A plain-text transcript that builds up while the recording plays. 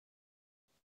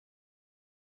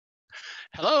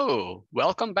Hello,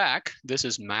 welcome back. This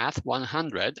is Math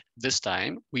 100. This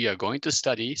time we are going to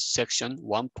study section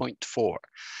 1.4.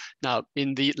 Now,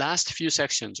 in the last few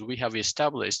sections, we have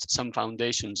established some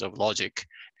foundations of logic.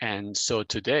 And so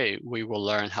today we will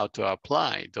learn how to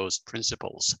apply those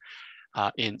principles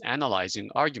in analyzing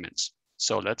arguments.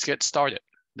 So let's get started.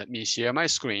 Let me share my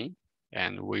screen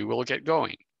and we will get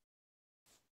going.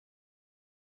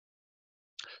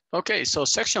 Okay, so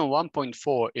section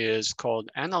 1.4 is called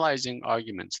Analyzing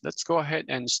Arguments. Let's go ahead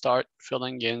and start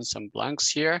filling in some blanks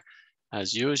here.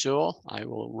 As usual, I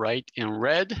will write in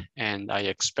red, and I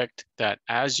expect that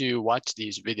as you watch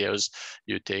these videos,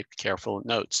 you take careful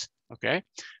notes, okay?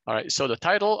 All right, so the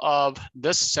title of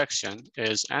this section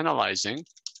is Analyzing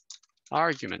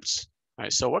Arguments. All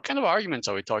right, so what kind of arguments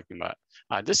are we talking about?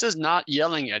 This is not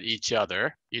yelling at each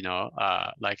other,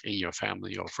 like in your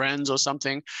family or friends or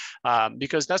something,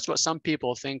 because that's what some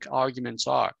people think arguments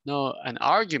are. No, an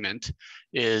argument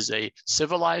is a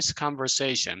civilized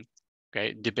conversation,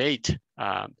 okay, debate,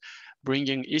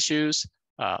 bringing issues,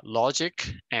 logic,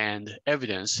 and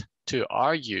evidence to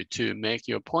argue, to make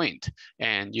your point.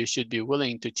 And you should be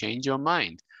willing to change your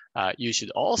mind. You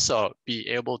should also be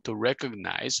able to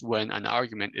recognize when an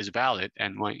argument is valid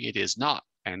and when it is not.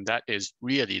 And that is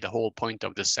really the whole point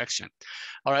of this section.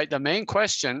 All right, the main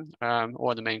question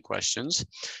or the main questions,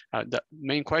 the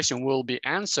main question we'll be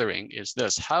answering is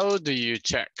this: how do you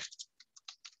check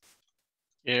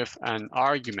if an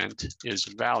argument is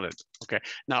valid? Okay,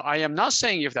 now I am not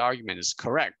saying if the argument is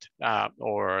correct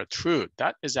or true.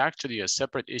 That is actually a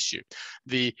separate issue.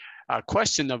 The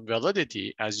question of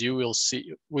validity, as we will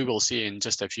see in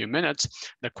just a few minutes,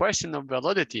 the question of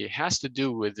validity has to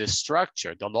do with the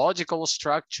structure, the logical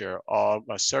structure of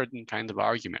a certain kind of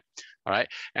argument. All right,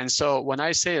 and so when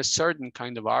I say a certain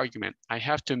kind of argument, I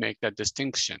have to make that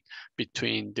distinction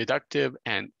between deductive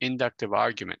and inductive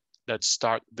argument. Let's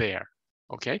start there.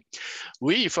 Okay,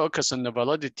 we focus on the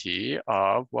validity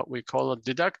of what we call a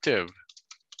deductive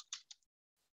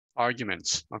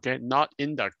arguments, okay, not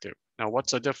inductive. Now,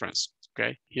 what's the difference?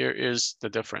 Okay, here is the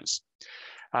difference.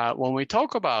 When we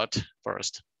talk about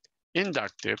first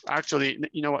inductive, actually,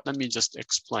 you know what, let me just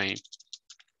explain.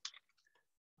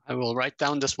 I will write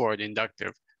down this word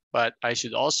inductive, but I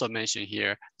should also mention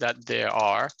here that there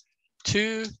are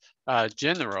two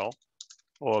general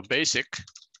or basic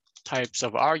types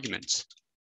of arguments.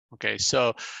 Okay,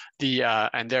 so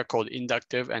and they're called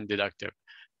inductive and deductive.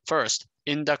 First,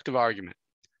 inductive argument.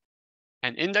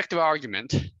 An inductive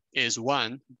argument is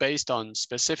one based on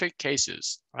specific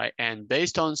cases, right? And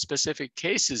based on specific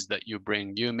cases that you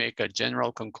bring, you make a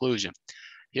general conclusion.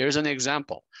 Here's an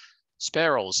example.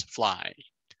 Sparrows fly,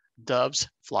 doves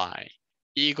fly,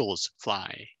 eagles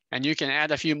fly, and you can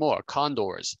add a few more.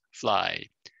 Condors fly,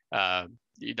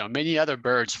 many other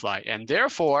birds fly, and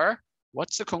therefore,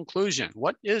 what's the conclusion?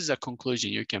 What is the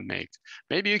conclusion you can make?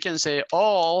 Maybe you can say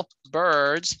all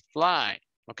birds fly.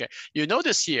 Okay, you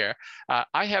notice here,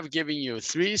 I have given you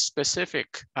three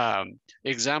specific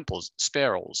examples: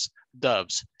 sparrows,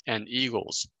 doves, and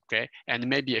eagles, okay? And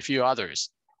maybe a few others,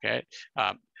 okay?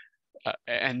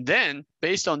 And then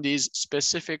based on these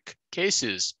specific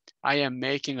cases, I am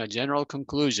making a general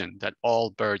conclusion that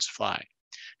all birds fly.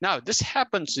 Now, this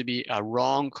happens to be a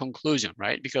wrong conclusion,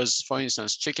 right? Because for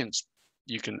instance, chickens,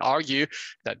 you can argue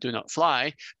that do not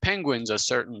fly. Penguins are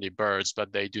certainly birds,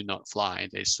 but they do not fly.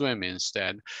 They swim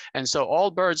instead. And so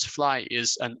all birds fly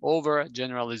is an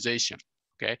overgeneralization,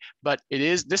 okay? But it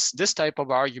is this type of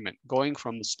argument going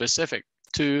from specific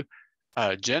to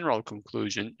a general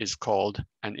conclusion is called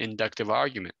an inductive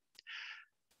argument.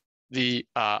 The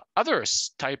other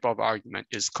type of argument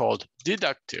is called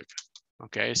deductive,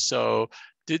 okay? So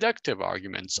deductive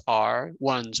arguments are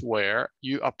ones where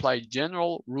you apply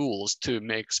general rules to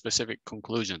make specific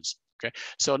conclusions, okay?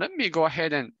 So let me go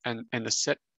ahead and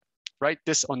write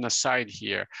this on the side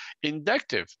here.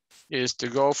 Inductive is to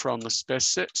go from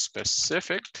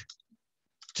specific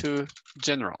to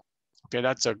general, okay?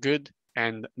 That's a good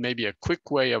and maybe a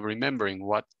quick way of remembering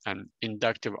what an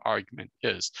inductive argument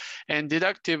is. And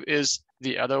deductive is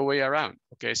the other way around,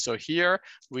 okay? So here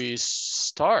we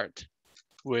start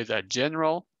with a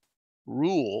general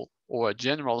rule or a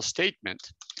general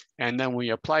statement, and then we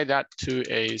apply that to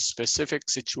a specific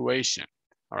situation.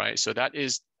 All right, so that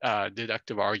is a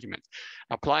deductive argument.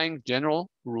 Applying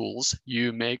general rules,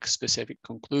 you make specific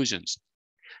conclusions.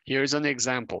 Here's an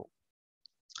example.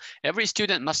 Every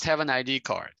student must have an ID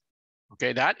card.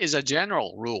 Okay, that is a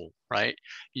general rule, right?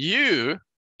 You,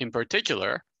 in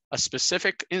particular, a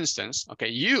specific instance, okay,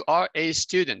 you are a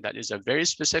student. That is a very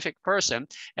specific person,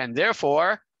 and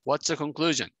therefore, what's the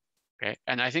conclusion? Okay,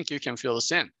 and I think you can fill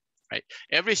this in. right?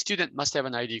 Every student must have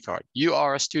an ID card. You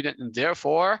are a student, and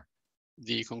therefore,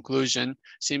 the conclusion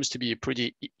seems to be a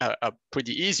pretty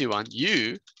easy one.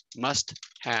 You must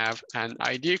have an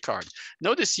ID card.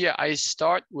 Notice here, I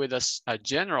start with a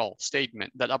general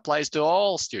statement that applies to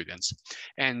all students.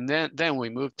 And then we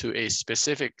move to a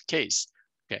specific case.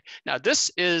 Okay, now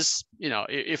this is,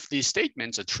 if these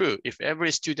statements are true, if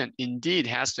every student indeed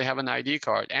has to have an ID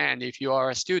card, and if you are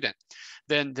a student,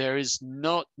 then there is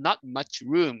not much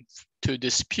room to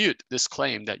dispute this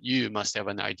claim that you must have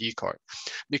an ID card,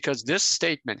 because this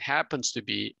statement happens to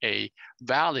be a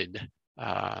valid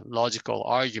logical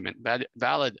argument,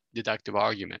 valid deductive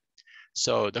argument.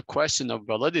 So the question of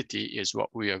validity is what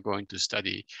we are going to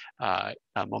study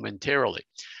momentarily.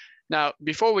 Now,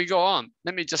 before we go on,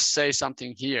 let me just say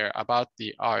something here about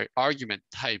the argument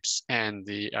types and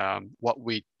the what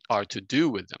we are to do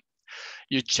with them.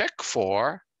 You check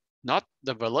for not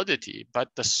the validity, but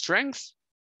the strength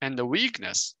and the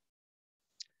weakness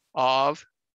of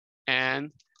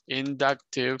an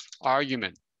inductive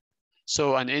argument.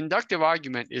 So an inductive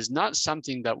argument is not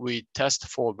something that we test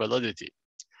for validity.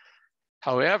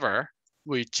 However,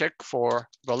 we check for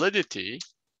validity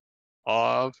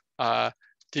of a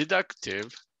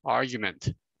deductive argument.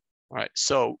 All right,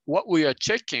 so what we are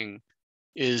checking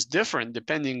is different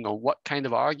depending on what kind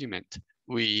of argument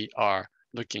we are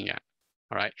looking at.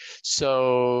 All right,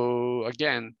 so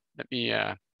again, let me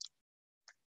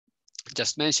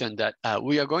just mention that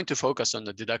we are going to focus on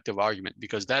the deductive argument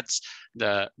because that's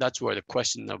where the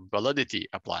question of validity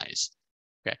applies.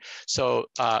 Okay, so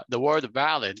the word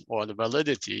valid or the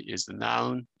validity is the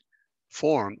noun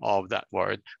form of that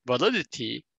word.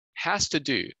 Validity has to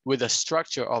do with the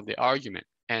structure of the argument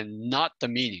and not the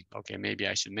meaning. Okay, maybe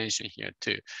I should mention here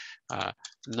too,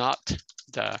 not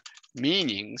the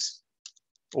meanings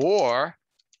or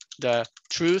the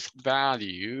truth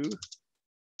value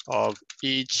of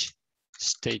each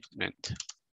statement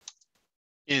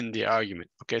in the argument.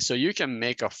 Okay, so you can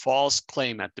make a false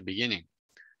claim at the beginning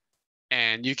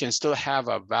and you can still have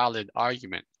a valid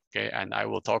argument. Okay, and I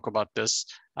will talk about this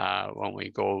when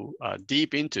we go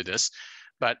deep into this.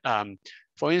 But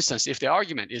for instance, if the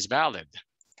argument is valid,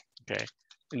 okay,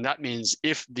 and that means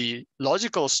if the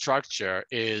logical structure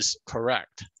is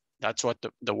correct, that's what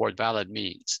the word valid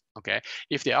means. Okay,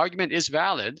 if the argument is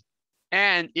valid,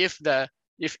 and if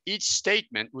each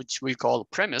statement, which we call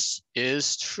premise,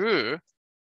 is true,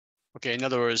 okay, in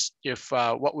other words, if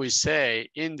what we say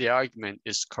in the argument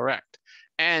is correct,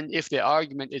 and if the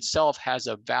argument itself has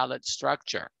a valid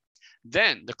structure,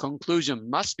 then the conclusion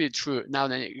must be true. Now,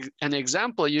 an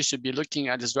example you should be looking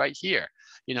at is right here.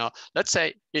 Let's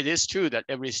say it is true that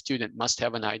every student must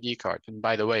have an ID card. And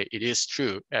by the way, it is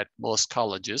true at most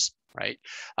colleges, right?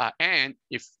 And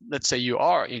if, let's say you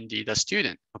are indeed a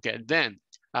student, okay, then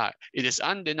it is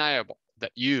undeniable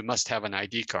that you must have an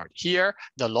ID card. Here,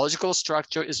 the logical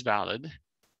structure is valid,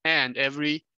 and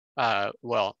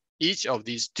each of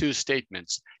these two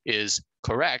statements is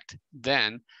correct,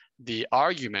 then the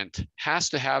argument has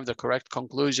to have the correct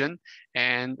conclusion,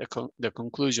 and the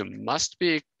conclusion must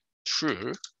be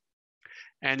true.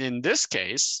 And in this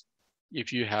case,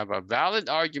 if you have a valid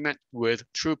argument with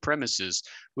true premises,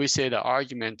 we say the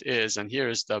argument is, and here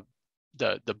is the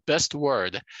best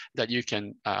word that you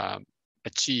can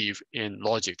achieve in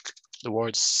logic, the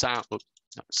word sound.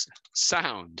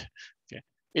 Okay,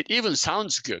 it even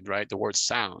sounds good, right? The word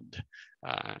sound.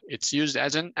 It's used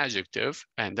as an adjective,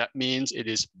 and that means it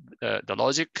is the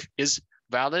logic is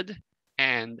valid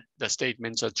and the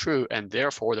statements are true, and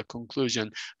therefore the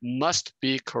conclusion must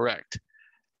be correct.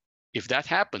 If that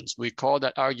happens, we call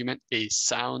that argument a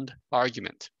sound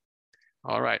argument.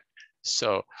 All right,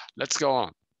 so let's go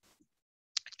on.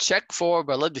 Check for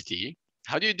validity.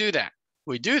 How do you do that?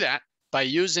 We do that by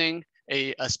using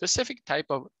a specific type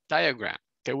of diagram.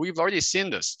 Okay, we've already seen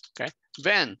this, okay?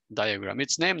 Venn diagram.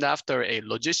 It's named after a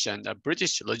logician, a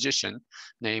British logician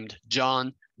named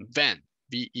John Venn,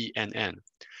 V-E-N-N.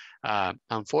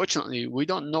 Unfortunately, we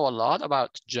don't know a lot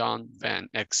about John Venn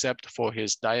except for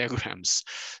his diagrams.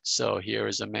 So here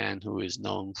is a man who is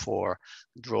known for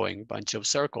drawing a bunch of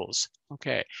circles.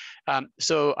 Okay,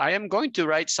 so I am going to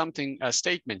write a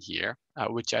statement here,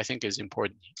 which I think is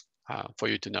important for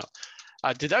you to know.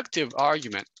 A deductive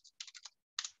argument.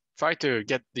 Try to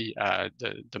get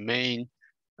the main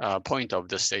point of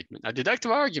the statement. A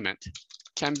deductive argument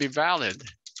can be valid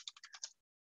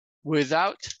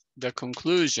without the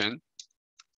conclusion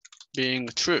being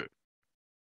true.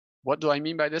 What do I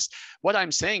mean by this? What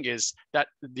I'm saying is that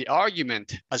the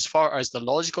argument, as far as the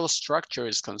logical structure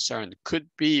is concerned, could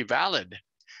be valid.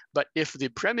 But if the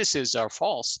premises are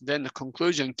false, then the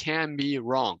conclusion can be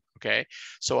wrong, okay?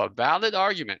 So a valid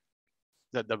argument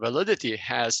that the validity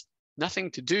has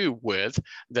nothing to do with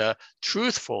the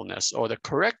truthfulness or the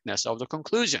correctness of the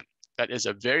conclusion. That is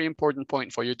a very important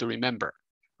point for you to remember,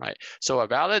 right? So a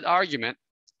valid argument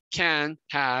can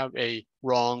have a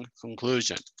wrong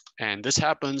conclusion. And this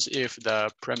happens if the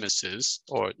premises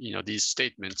or these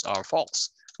statements are false.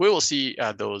 We will see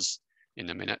those in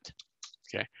a minute.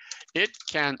 Okay. It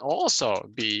can also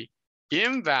be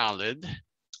invalid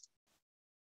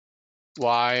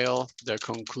while the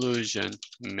conclusion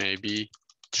may be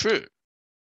true.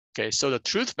 Okay, so the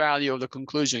truth value of the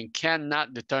conclusion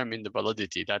cannot determine the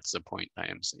validity. That's the point I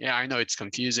am saying. Yeah, I know it's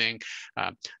confusing.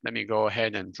 Let me go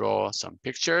ahead and draw some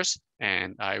pictures,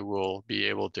 and I will be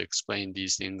able to explain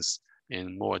these things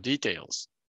in more details.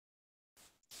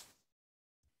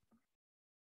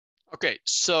 Okay,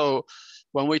 so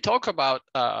when we talk about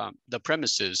the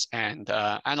premises and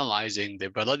analyzing the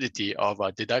validity of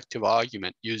a deductive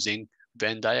argument using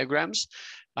Venn diagrams,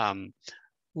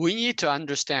 we need to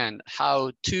understand how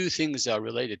two things are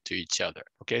related to each other.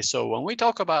 Okay, so when we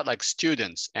talk about like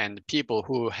students and people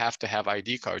who have to have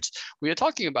ID cards, we are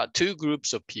talking about two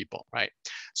groups of people, right?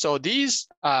 So these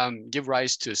give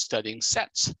rise to studying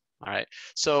sets. All right,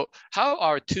 so how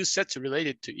are two sets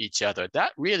related to each other?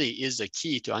 That really is the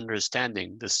key to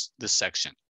understanding this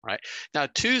section, right? Now,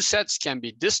 two sets can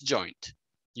be disjoint.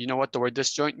 You know what the word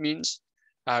disjoint means?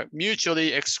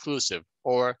 Mutually exclusive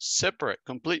or separate,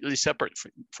 completely separate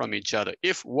from each other.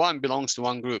 If one belongs to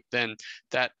one group, then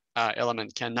that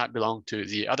element cannot belong to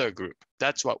the other group.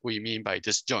 That's what we mean by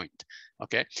disjoint.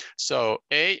 Okay, so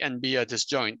A and B are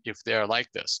disjoint if they're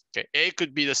like this. Okay, A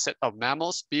could be the set of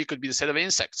mammals, B could be the set of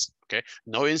insects. Okay,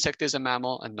 no insect is a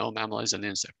mammal and no mammal is an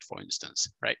insect, for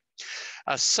instance, right?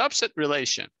 A subset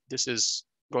relation, this is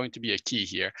going to be a key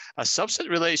here. A subset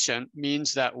relation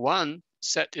means that one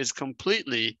set is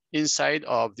completely inside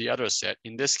of the other set.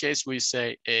 In this case, we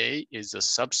say A is a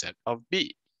subset of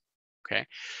B, okay?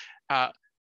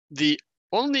 The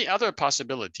only other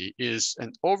possibility is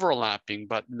an overlapping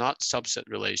but not subset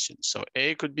relation. So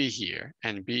A could be here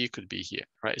and B could be here,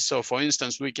 right? So for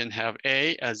instance, we can have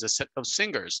A as a set of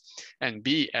singers and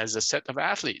B as a set of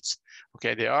athletes.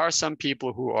 Okay, there are some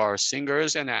people who are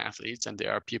singers and athletes, and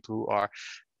there are people who are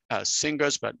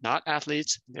singers but not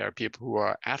athletes. There are people who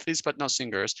are athletes but not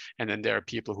singers, and then there are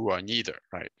people who are neither,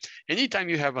 right? Anytime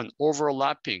you have an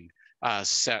overlapping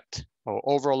set or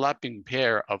overlapping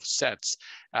pair of sets,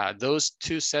 those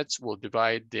two sets will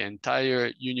divide the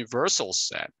entire universal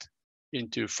set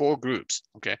into four groups,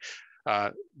 okay?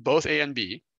 Both A and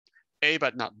B, A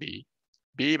but not B,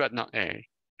 B but not A,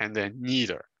 and then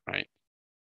neither, right?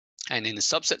 And in the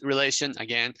subset relation,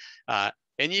 again,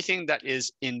 anything that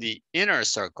is in the inner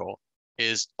circle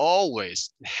is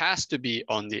always, has to be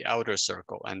on the outer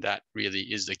circle, and that really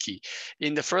is the key.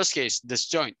 In the first case,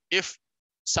 disjoint, if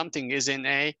something is in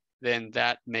A, then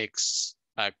that makes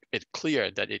it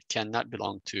clear that it cannot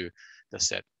belong to the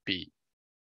set B.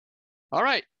 All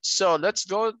right, so let's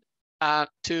go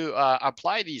to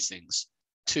apply these things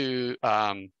to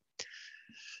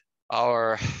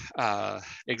our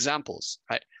examples,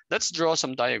 right? Let's draw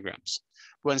some diagrams.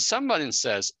 When somebody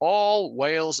says all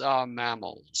whales are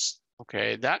mammals,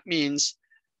 okay, that means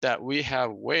that we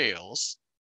have whales.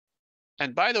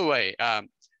 And by the way,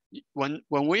 when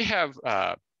we have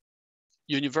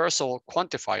universal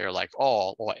quantifier like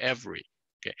all or every,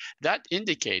 okay, that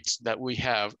indicates that we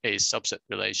have a subset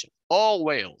relation. All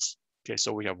whales, okay,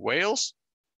 so we have whales.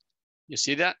 You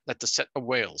see that? That's a set of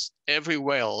whales. Every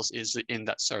whales is in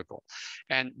that circle.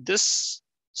 And this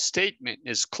statement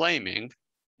is claiming,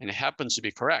 and it happens to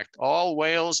be correct, all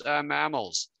whales are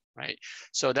mammals, right?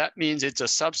 So that means it's a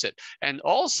subset. And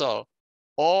also,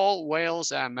 all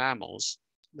whales are mammals,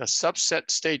 the subset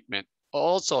statement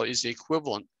also is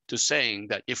equivalent to saying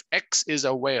that if X is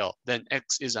a whale, then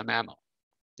X is a mammal.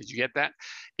 Did you get that?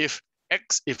 If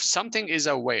something is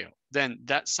a whale, then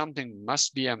that something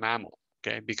must be a mammal,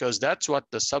 okay? Because that's what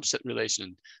the subset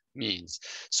relation means.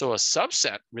 So a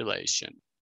subset relation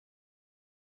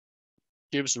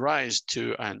gives rise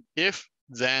to an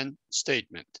if-then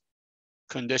statement,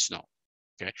 conditional,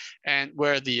 okay? And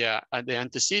where the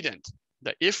antecedent,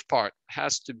 the if part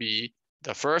has to be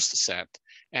the first set,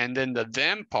 and then the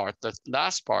then part, the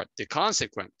last part, the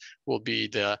consequent, will be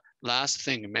the last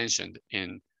thing mentioned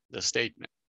in the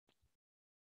statement.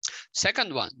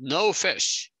 Second one, no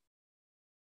fish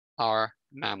are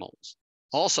mammals.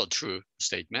 Also true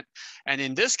statement. And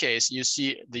in this case, you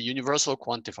see the universal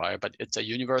quantifier, but it's a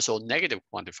universal negative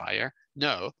quantifier,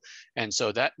 no. And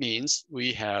so that means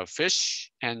we have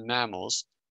fish and mammals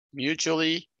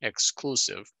mutually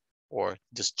exclusive or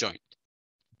disjoint.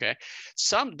 Okay,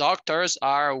 some doctors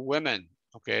are women.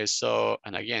 Okay, so,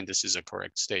 and again, this is a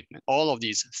correct statement. All of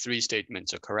these three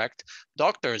statements are correct.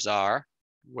 Doctors are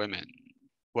women.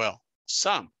 Well,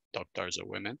 some doctors are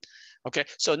women. Okay,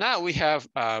 so now we have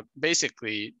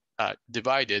basically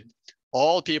divided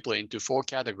all people into 4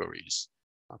 categories.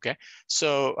 Okay,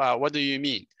 so what do you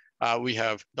mean? We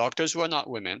have doctors who are not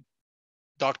women,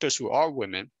 doctors who are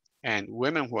women, and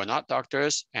women who are not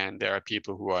doctors, and there are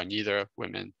people who are neither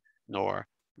women nor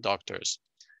doctors.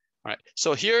 All right,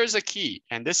 so here's a key,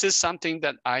 and this is something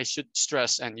that I should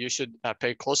stress and you should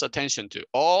pay close attention to.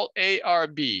 All A or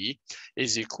B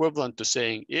is equivalent to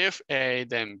saying if A,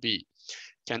 then B.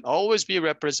 Can always be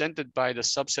represented by the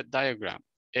subset diagram.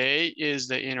 A is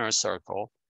the inner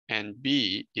circle, and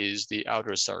B is the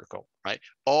outer circle, right?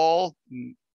 All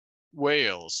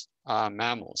whales are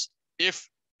mammals. If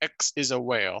X is a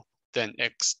whale, then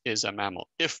X is a mammal.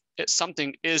 If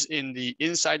something is in the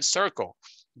inside circle,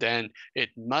 then it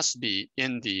must be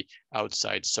in the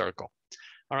outside circle.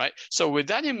 All right, so with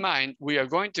that in mind, we are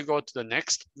going to go to the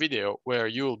next video where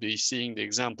you will be seeing the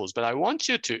examples. But I want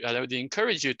you to, I would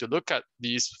encourage you to look at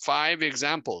these 5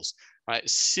 examples, right?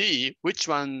 See which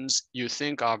ones you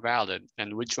think are valid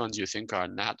and which ones you think are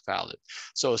not valid.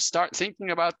 So start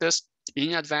thinking about this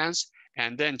in advance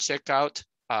and then check out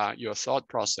your thought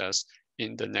process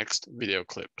in the next video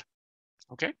clip.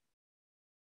 Okay?